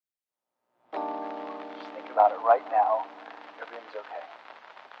about it right now, everything's okay.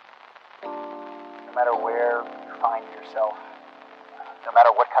 No matter where you find yourself, no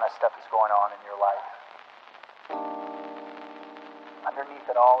matter what kind of stuff is going on in your life, underneath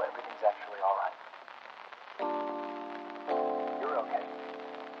it all, everything's actually all right. You're okay.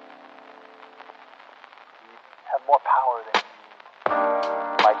 You have more power than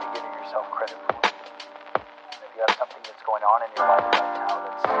you might be giving yourself credit for. If you have something that's going on in your life right now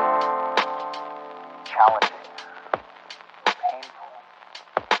that's challenging, painful,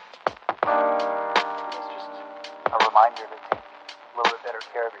 it's just a reminder to take a little bit better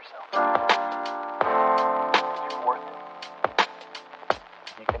care of yourself. You're worth it.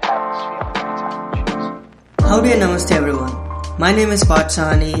 You can have this feeling anytime you choose. Howdy and namaste everyone. My name is Parth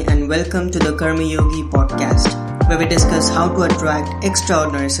Sahani and welcome to the Karma Yogi podcast, where we discuss how to attract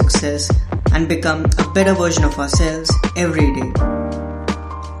extraordinary success and become a better version of ourselves every day.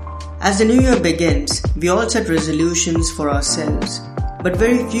 As the new year begins, we all set resolutions for ourselves, but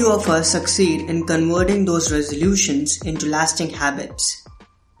very few of us succeed in converting those resolutions into lasting habits.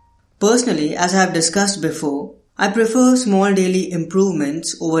 Personally, as I have discussed before, I prefer small daily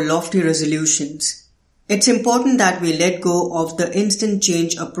improvements over lofty resolutions. It's important that we let go of the instant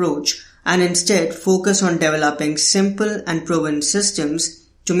change approach and instead focus on developing simple and proven systems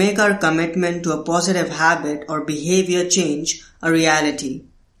to make our commitment to a positive habit or behavior change a reality.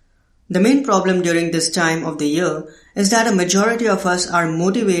 The main problem during this time of the year is that a majority of us are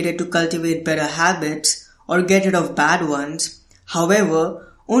motivated to cultivate better habits or get rid of bad ones.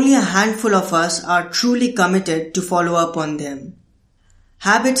 However, only a handful of us are truly committed to follow up on them.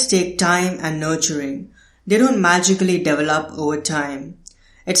 Habits take time and nurturing. They don't magically develop over time.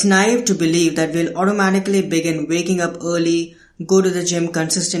 It's naive to believe that we'll automatically begin waking up early, go to the gym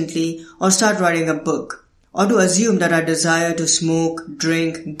consistently, or start writing a book, or to assume that our desire to smoke,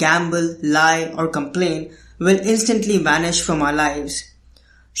 drink, gamble, lie, or complain will instantly vanish from our lives.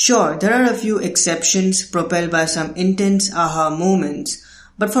 Sure, there are a few exceptions propelled by some intense aha moments,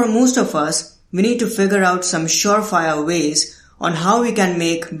 but for most of us, we need to figure out some surefire ways on how we can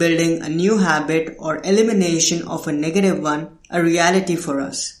make building a new habit or elimination of a negative one a reality for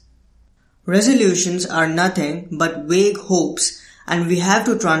us. Resolutions are nothing but vague hopes, and we have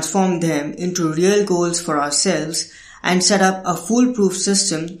to transform them into real goals for ourselves and set up a foolproof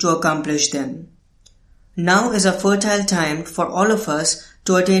system to accomplish them. Now is a fertile time for all of us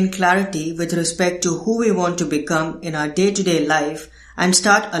to attain clarity with respect to who we want to become in our day-to-day life and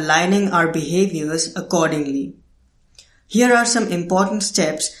start aligning our behaviors accordingly. Here are some important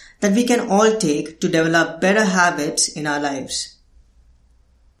steps that we can all take to develop better habits in our lives.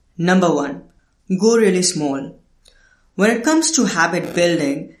 Number 1. Go really small. When it comes to habit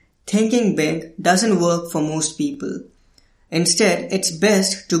building, thinking big doesn't work for most people. Instead, it's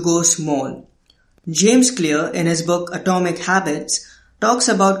best to go small. James Clear, in his book Atomic Habits, talks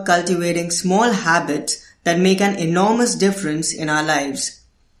about cultivating small habits that make an enormous difference in our lives.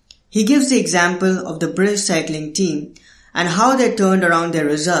 He gives the example of the British cycling team and how they turned around their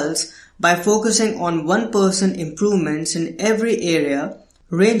results by focusing on one-person improvements in every area,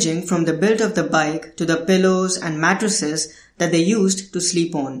 ranging from the build of the bike to the pillows and mattresses that they used to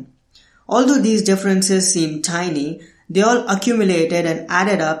sleep on. Although these differences seem tiny, they all accumulated and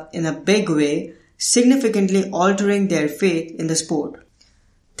added up in a big way, significantly altering their faith in the sport.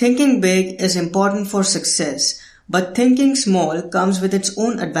 Thinking big is important for success, but thinking small comes with its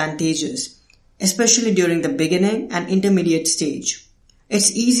own advantages, especially during the beginning and intermediate stage.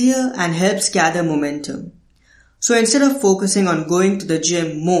 It's easier and helps gather momentum. So instead of focusing on going to the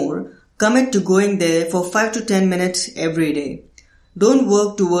gym more, commit to going there for 5 to 10 minutes every day. Don't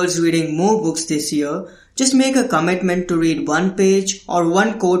work towards reading more books this year, just make a commitment to read 1 page or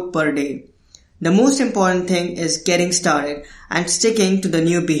 1 quote per day. The most important thing is getting started and sticking to the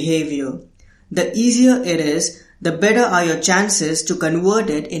new behavior. The easier it is, the better are your chances to convert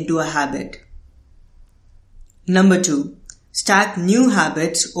it into a habit. Number 2. Stack new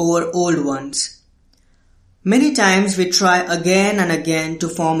habits over old ones. Many times we try again and again to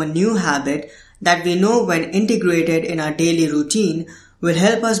form a new habit that we know when integrated in our daily routine will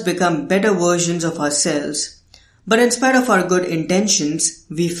help us become better versions of ourselves. But in spite of our good intentions,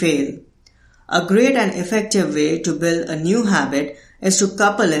 we fail. A great and effective way to build a new habit is to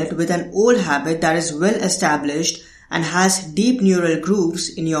couple it with an old habit that is well established and has deep neural grooves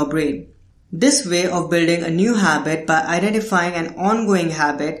in your brain. This way of building a new habit by identifying an ongoing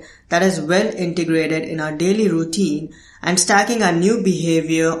habit that is well integrated in our daily routine and stacking a new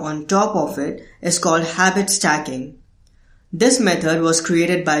behavior on top of it is called habit stacking. This method was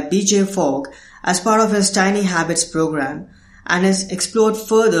created by BJ Fogg as part of his Tiny Habits program, and is explored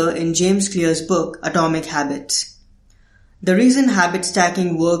further in James Clear's book Atomic Habits. The reason habit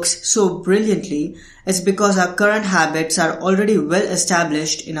stacking works so brilliantly is because our current habits are already well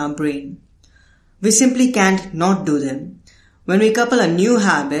established in our brain. We simply can't not do them. When we couple a new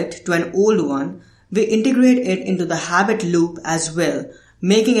habit to an old one, we integrate it into the habit loop as well,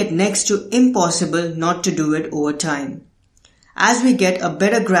 making it next to impossible not to do it over time. As we get a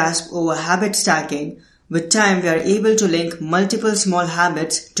better grasp over habit stacking, with time we are able to link multiple small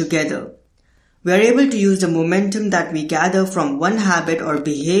habits together. We are able to use the momentum that we gather from one habit or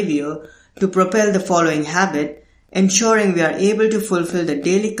behavior to propel the following habit, ensuring we are able to fulfill the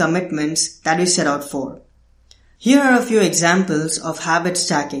daily commitments that we set out for. Here are a few examples of habit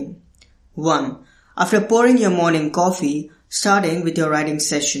stacking. 1. After pouring your morning coffee, starting with your writing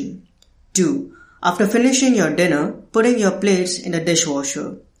session. 2. After finishing your dinner, putting your plates in the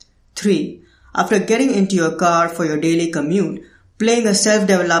dishwasher. 3. After getting into your car for your daily commute, playing a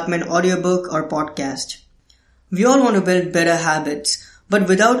self-development audiobook or podcast. We all want to build better habits, but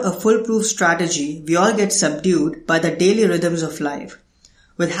without a foolproof strategy, we all get subdued by the daily rhythms of life.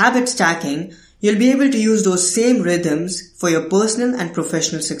 With habit stacking, you'll be able to use those same rhythms for your personal and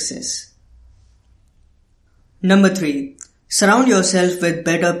professional success. Number 3. Surround yourself with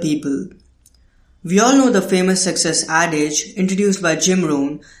better people. We all know the famous success adage introduced by Jim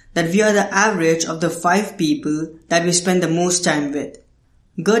Rohn that we are the average of the 5 people that we spend the most time with.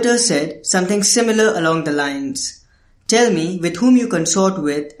 Goethe said something similar along the lines, "Tell me with whom you consort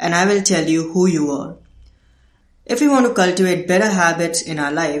with and I will tell you who you are." If we want to cultivate better habits in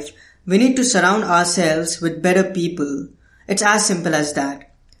our life, we need to surround ourselves with better people. It's as simple as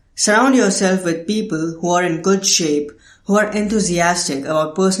that. Surround yourself with people who are in good shape, who are enthusiastic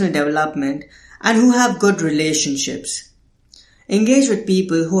about personal development, and who have good relationships. Engage with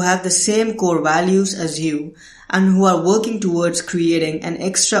people who have the same core values as you and who are working towards creating an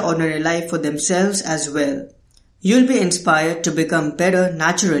extraordinary life for themselves as well. You'll be inspired to become better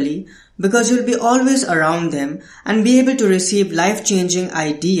naturally because you'll be always around them and be able to receive life-changing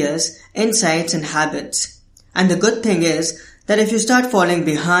ideas, insights, and habits. And the good thing is that if you start falling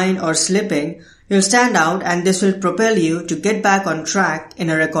behind or slipping, you'll stand out and this will propel you to get back on track in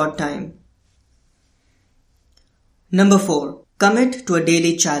a record time. Number 4. Commit to a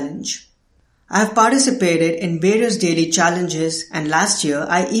daily challenge. I have participated in various daily challenges and last year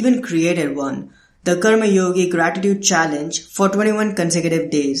I even created one, the Karma Yogi Gratitude Challenge for 21 consecutive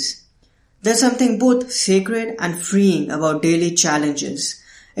days. There's something both sacred and freeing about daily challenges.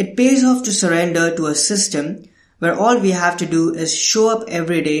 It pays off to surrender to a system where all we have to do is show up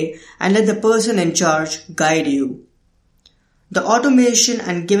every day and let the person in charge guide you. The automation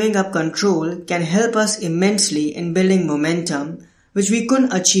and giving up control can help us immensely in building momentum, which we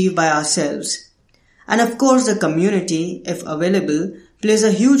couldn't achieve by ourselves. And of course, the community, if available, plays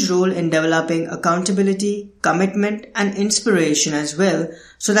a huge role in developing accountability, commitment, and inspiration as well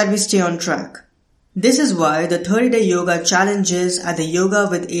so that we stay on track. This is why the 30-day yoga challenges at the Yoga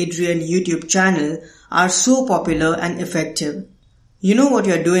with Adrian YouTube channel are so popular and effective. You know what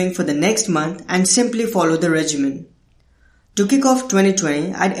you're doing for the next month and simply follow the regimen. To kick off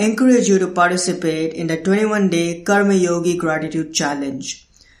 2020, I'd encourage you to participate in the 21-day Karma Yogi Gratitude Challenge.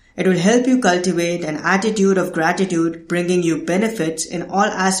 It will help you cultivate an attitude of gratitude, bringing you benefits in all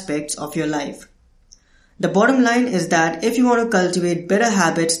aspects of your life. The bottom line is that if you want to cultivate better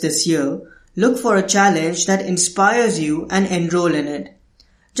habits this year, look for a challenge that inspires you and enroll in it.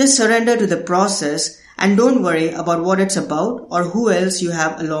 Just surrender to the process and don't worry about what it's about or who else you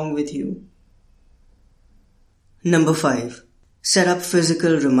have along with you. Number 5. Set up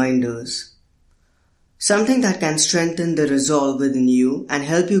physical reminders. Something that can strengthen the resolve within you and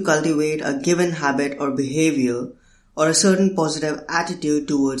help you cultivate a given habit or behavior or a certain positive attitude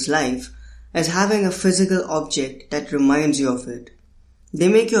towards life is having a physical object that reminds you of it. They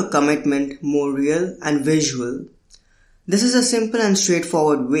make your commitment more real and visual. This is a simple and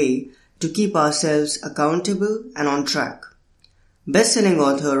straightforward way to keep ourselves accountable and on track. Best-selling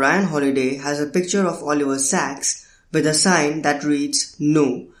author Ryan Holiday has a picture of Oliver Sacks with a sign that reads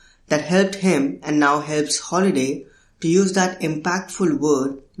 "No" that helped him and now helps Holiday to use that impactful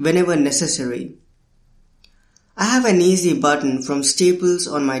word whenever necessary. I have an easy button from Staples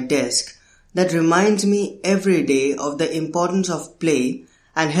on my desk that reminds me every day of the importance of play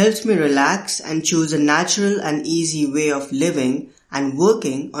and helps me relax and choose a natural and easy way of living and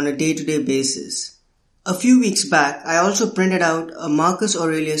working on a day-to-day basis. A few weeks back, I also printed out a Marcus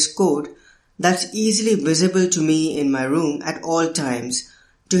Aurelius quote that's easily visible to me in my room at all times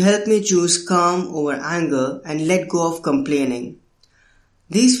to help me choose calm over anger and let go of complaining.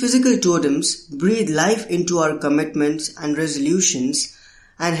 These physical totems breathe life into our commitments and resolutions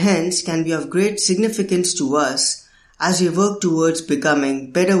and hence can be of great significance to us as we work towards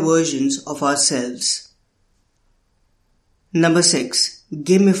becoming better versions of ourselves. Number 6.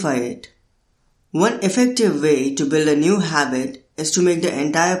 Gamify it. One effective way to build a new habit is to make the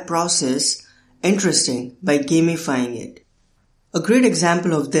entire process interesting by gamifying it. A great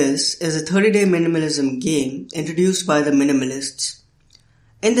example of this is the 30-day minimalism game introduced by the minimalists.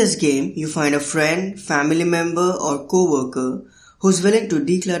 In this game, you find a friend, family member or co-worker who's willing to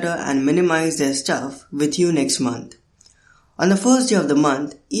declutter and minimize their stuff with you next month. On the first day of the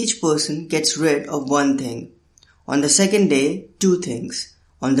month, each person gets rid of one thing. On the second day, 2 things.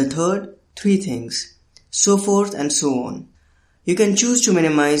 On the third, 3 things. So forth and so on. You can choose to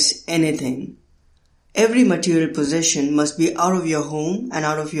minimize anything. Every material possession must be out of your home and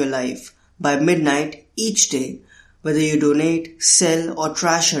out of your life by midnight each day, whether you donate, sell or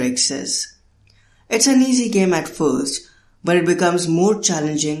trash your excess. It's an easy game at first, but it becomes more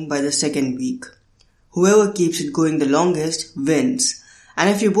challenging by the second week. Whoever keeps it going the longest wins, and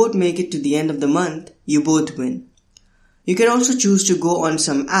if you both make it to the end of the month, you both win. You can also choose to go on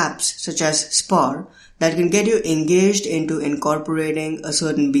some apps such as Spar that can get you engaged into incorporating a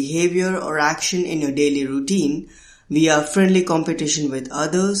certain behavior or action in your daily routine via friendly competition with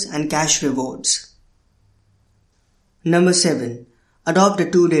others and cash rewards. Number 7. Adopt a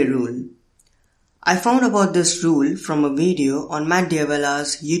 2-day rule. I found about this rule from a video on Matt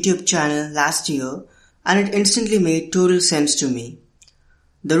D'Avella's YouTube channel last year and it instantly made total sense to me.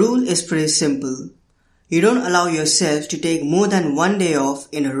 The rule is pretty simple. You don't allow yourself to take more than 1 day off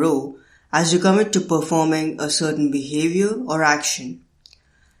in a row as you commit to performing a certain behavior or action.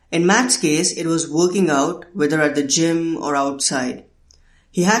 In Matt's case, it was working out, whether at the gym or outside.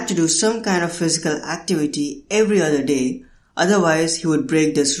 He had to do some kind of physical activity every other day, otherwise he would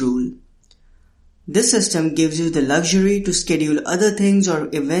break this rule. This system gives you the luxury to schedule other things or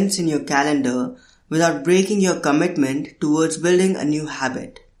events in your calendar without breaking your commitment towards building a new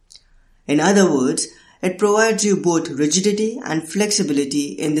habit. In other words, it provides you both rigidity and flexibility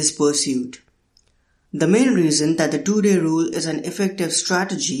in this pursuit. The main reason that the 2-day rule is an effective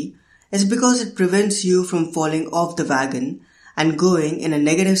strategy is because it prevents you from falling off the wagon and going in a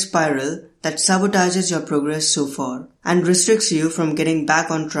negative spiral that sabotages your progress so far and restricts you from getting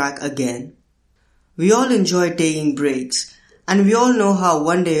back on track again. We all enjoy taking breaks, and we all know how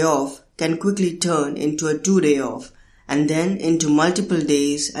 1 day off can quickly turn into a 2-day off and then into multiple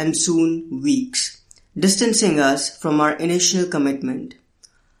days and soon weeks, distancing us from our initial commitment.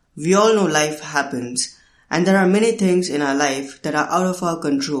 We all know life happens and there are many things in our life that are out of our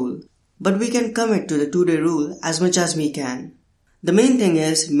control, but we can commit to the 2-day rule as much as we can. The main thing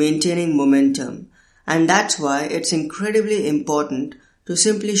is maintaining momentum, and that's why it's incredibly important to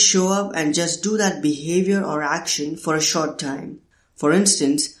simply show up and just do that behavior or action for a short time. For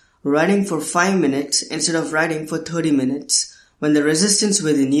instance, writing for 5 minutes instead of writing for 30 minutes when the resistance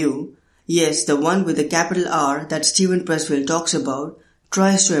within you, yes, the one with the capital R that Steven Pressfield talks about,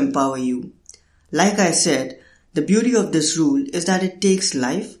 tries to empower you. Like I said, the beauty of this rule is that it takes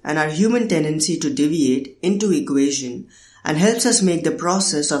life and our human tendency to deviate into equation and helps us make the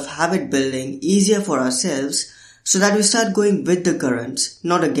process of habit building easier for ourselves so that we start going with the currents,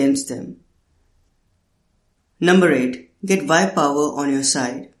 not against them. Number 8. Get why power on your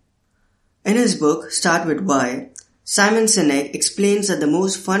side. In his book, Start With Why, Simon Sinek explains that the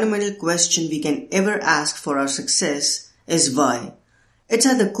most fundamental question we can ever ask for our success is why. It's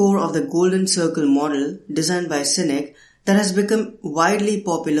at the core of the Golden Circle model designed by Sinek that has become widely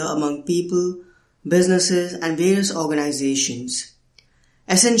popular among people, businesses, and various organizations.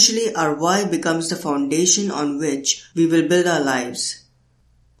 Essentially, our why becomes the foundation on which we will build our lives.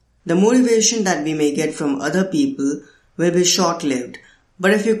 The motivation that we may get from other people will be short-lived,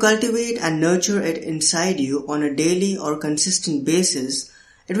 but if you cultivate and nurture it inside you on a daily or consistent basis,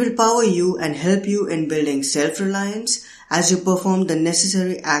 it will power you and help you in building self-reliance as you perform the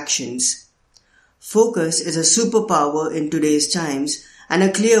necessary actions. Focus is a superpower in today's times, and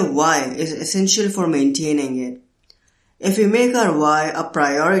a clear why is essential for maintaining it. If we make our why a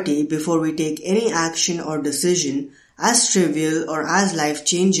priority before we take any action or decision, as trivial or as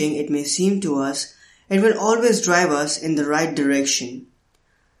life-changing it may seem to us, it will always drive us in the right direction.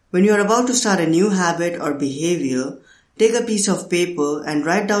 When you are about to start a new habit or behavior, take a piece of paper and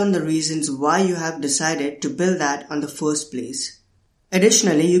write down the reasons why you have decided to build that in the first place.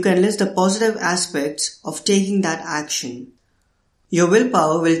 Additionally, you can list the positive aspects of taking that action. Your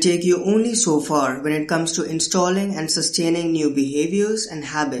willpower will take you only so far when it comes to installing and sustaining new behaviors and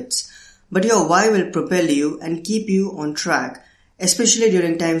habits, but your why will propel you and keep you on track, especially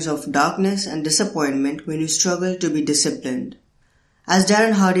during times of darkness and disappointment when you struggle to be disciplined. As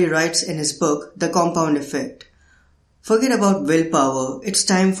Darren Hardy writes in his book, The Compound Effect, forget about willpower, it's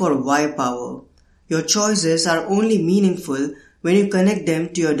time for why power. Your choices are only meaningful when you connect them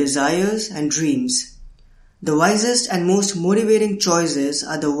to your desires and dreams. The wisest and most motivating choices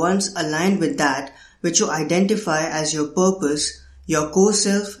are the ones aligned with that which you identify as your purpose, your core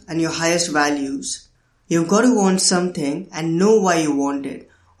self, and your highest values. You've got to want something and know why you want it,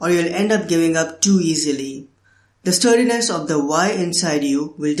 or you'll end up giving up too easily. The sturdiness of the why inside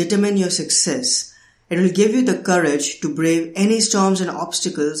you will determine your success. It will give you the courage to brave any storms and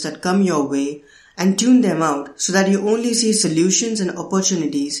obstacles that come your way and tune them out so that you only see solutions and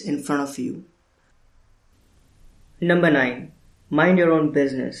opportunities in front of you. Number 9. Mind your own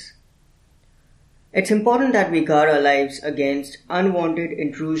business. It's important that we guard our lives against unwanted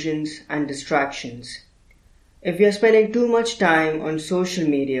intrusions and distractions. If we are spending too much time on social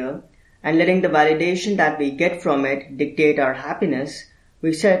media and letting the validation that we get from it dictate our happiness,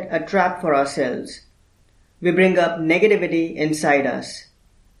 we set a trap for ourselves. We bring up negativity inside us.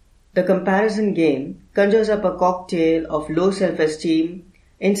 The comparison game conjures up a cocktail of low self-esteem,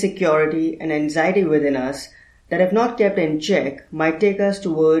 insecurity, and anxiety within us that, if not kept in check, might take us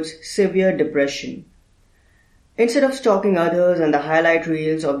towards severe depression. Instead of stalking others and the highlight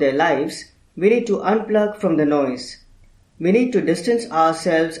reels of their lives, we need to unplug from the noise. We need to distance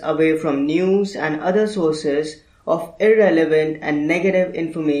ourselves away from news and other sources of irrelevant and negative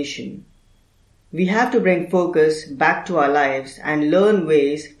information. We have to bring focus back to our lives and learn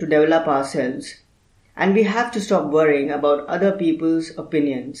ways to develop ourselves. And we have to stop worrying about other people's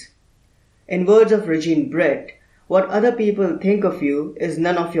opinions. In words of Regine Brett, what other people think of you is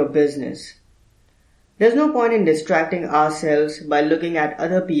none of your business. There's no point in distracting ourselves by looking at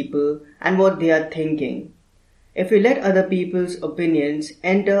other people and what they are thinking. If we let other people's opinions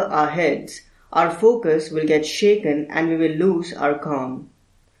enter our heads, our focus will get shaken and we will lose our calm.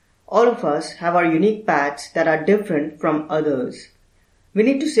 All of us have our unique paths that are different from others. We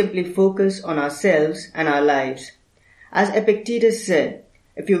need to simply focus on ourselves and our lives. As Epictetus said,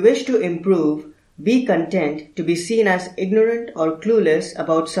 if you wish to improve, be content to be seen as ignorant or clueless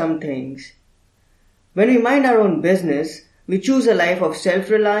about some things. When we mind our own business, we choose a life of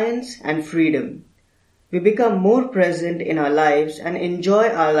self-reliance and freedom. We become more present in our lives and enjoy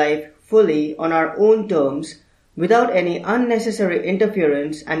our life fully on our own terms without any unnecessary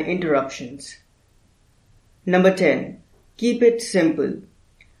interference and interruptions. Number 10. Keep it simple.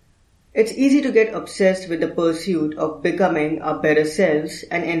 It's easy to get obsessed with the pursuit of becoming our better selves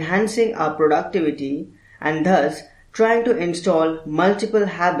and enhancing our productivity and thus trying to install multiple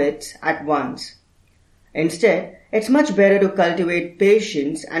habits at once. Instead, it's much better to cultivate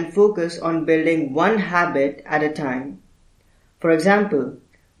patience and focus on building one habit at a time. For example,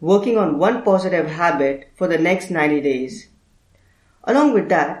 working on one positive habit for the next 90 days. Along with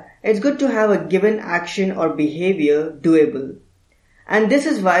that, it's good to have a given action or behavior doable. And this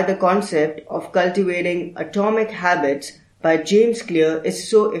is why the concept of cultivating atomic habits by James Clear is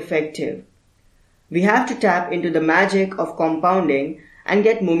so effective. We have to tap into the magic of compounding and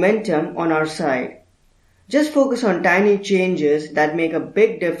get momentum on our side. Just focus on tiny changes that make a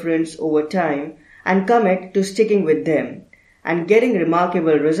big difference over time and commit to sticking with them, and getting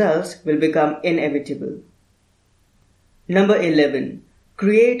remarkable results will become inevitable. Number 11.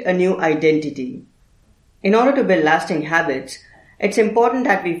 Create a new identity. In order to build lasting habits, it's important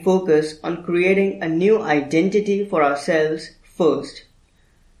that we focus on creating a new identity for ourselves first.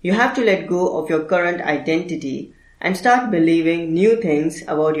 You have to let go of your current identity and start believing new things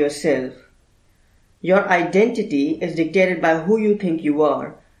about yourself. Your identity is dictated by who you think you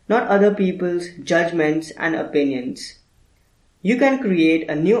are, not other people's judgments and opinions. You can create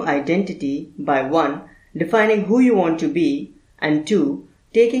a new identity by 1. Defining who you want to be, and 2.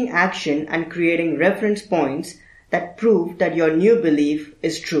 Taking action and creating reference points that prove that your new belief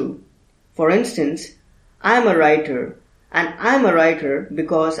is true. For instance, I am a writer, and I am a writer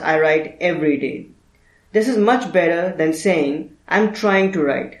because I write every day. This is much better than saying I'm trying to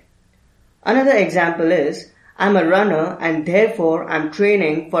write. Another example is, I'm a runner and therefore I'm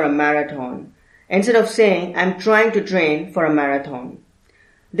training for a marathon, instead of saying I'm trying to train for a marathon.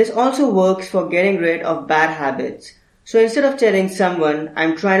 This also works for getting rid of bad habits. So instead of telling someone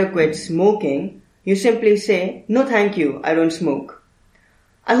I'm trying to quit smoking, you simply say, no thank you, I don't smoke.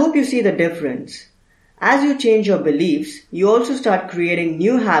 I hope you see the difference. As you change your beliefs, you also start creating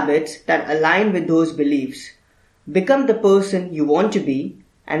new habits that align with those beliefs. Become the person you want to be,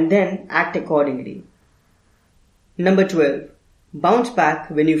 and then act accordingly. Number 12. Bounce back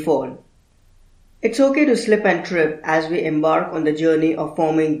when you fall. It's okay to slip and trip as we embark on the journey of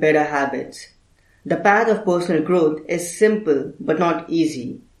forming better habits. The path of personal growth is simple but not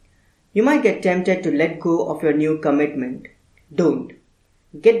easy. You might get tempted to let go of your new commitment. Don't.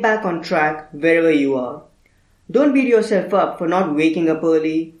 Get back on track wherever you are. Don't beat yourself up for not waking up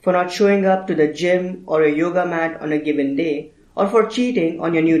early, for not showing up to the gym or a yoga mat on a given day, or for cheating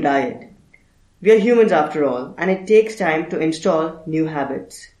on your new diet. We are humans after all, and it takes time to install new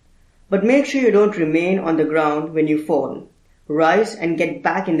habits. But make sure you don't remain on the ground when you fall. Rise and get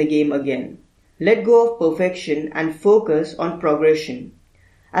back in the game again. Let go of perfection and focus on progression.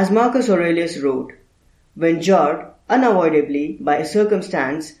 As Marcus Aurelius wrote, when jarred unavoidably by a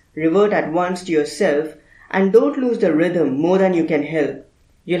circumstance, revert at once to yourself and don't lose the rhythm more than you can help.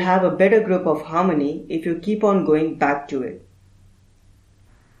 You'll have a better grip of harmony if you keep on going back to it.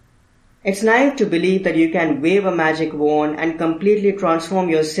 It's naive to believe that you can wave a magic wand and completely transform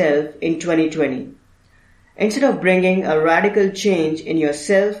yourself in 2020. Instead of bringing a radical change in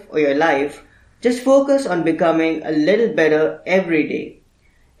yourself or your life, just focus on becoming a little better every day.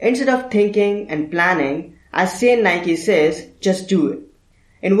 Instead of thinking and planning, as Saint Nike says, just do it.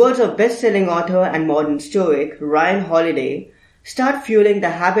 In words of best-selling author and modern stoic Ryan Holiday, start fueling the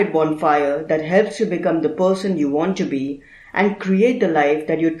habit bonfire that helps you become the person you want to be and create the life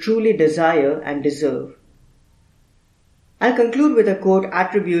that you truly desire and deserve. I'll conclude with a quote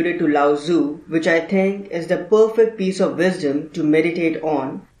attributed to Lao Tzu, which I think is the perfect piece of wisdom to meditate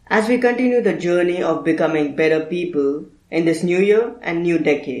on as we continue the journey of becoming better people in this new year and new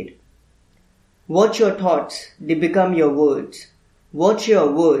decade. Watch your thoughts, they become your words. Watch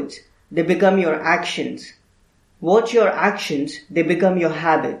your words, they become your actions. Watch your actions, they become your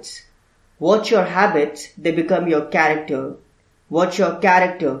habits. Watch your habits, they become your character. Watch your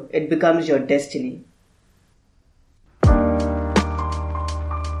character, it becomes your destiny.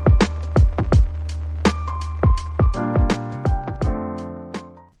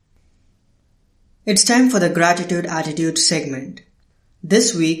 It's time for the Gratitude Attitude segment.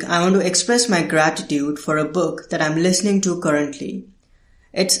 This week, I want to express my gratitude for a book that I'm listening to currently.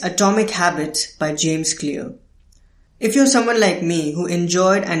 It's Atomic Habits by James Clear. If you're someone like me who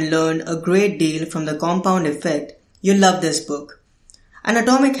enjoyed and learned a great deal from the compound effect, you'll love this book. An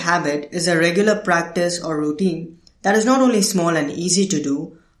atomic habit is a regular practice or routine that is not only small and easy to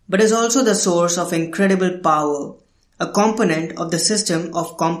do, but is also the source of incredible power, a component of the system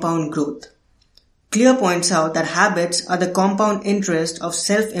of compound growth. Clear points out that habits are the compound interest of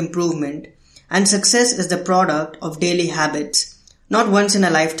self-improvement and success is the product of daily habits, not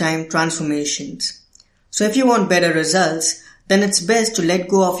once-in-a-lifetime transformations. So if you want better results, then it's best to let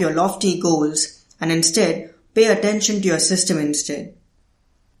go of your lofty goals and instead pay attention to your system instead.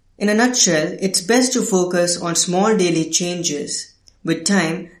 In a nutshell, it's best to focus on small daily changes. With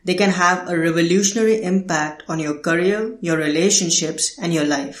time, they can have a revolutionary impact on your career, your relationships, and your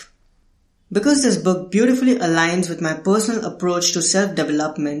life. Because this book beautifully aligns with my personal approach to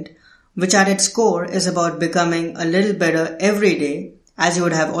self-development, which at its core is about becoming a little better every day, as you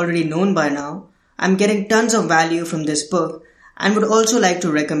would have already known by now, I'm getting tons of value from this book and would also like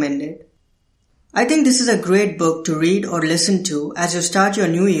to recommend it. I think this is a great book to read or listen to as you start your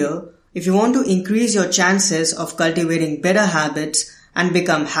new year if you want to increase your chances of cultivating better habits and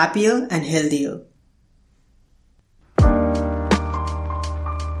become happier and healthier.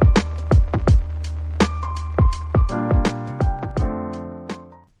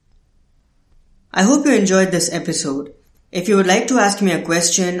 I hope you enjoyed this episode. If you would like to ask me a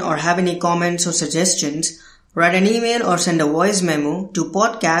question or have any comments or suggestions, write an email or send a voice memo to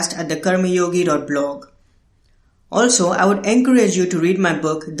podcast@thekarmayogi.blog. Also, I would encourage you to read my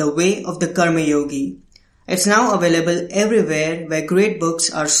book, The Way of the Karma Yogi. It's now available everywhere where great books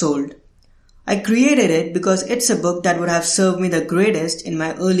are sold. I created it because it's a book that would have served me the greatest in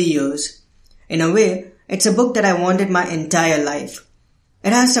my early years. In a way, it's a book that I wanted my entire life.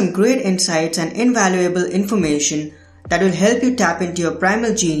 It has some great insights and invaluable information that will help you tap into your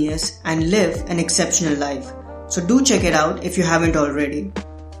primal genius and live an exceptional life. So do check it out if you haven't already.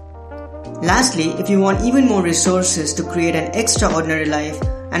 Lastly, if you want even more resources to create an extraordinary life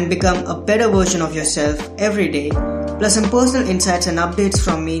and become a better version of yourself every day, plus some personal insights and updates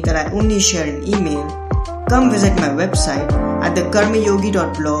from me that I only share in email, come visit my website at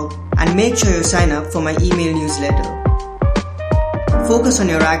thekarmayogi.blog and make sure you sign up for my email newsletter. Focus on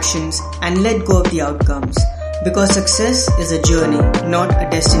your actions and let go of the outcomes. Because success is a journey, not a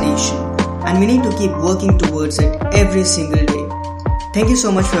destination, and we need to keep working towards it every single day. Thank you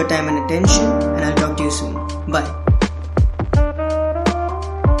so much for your time and attention, and I'll talk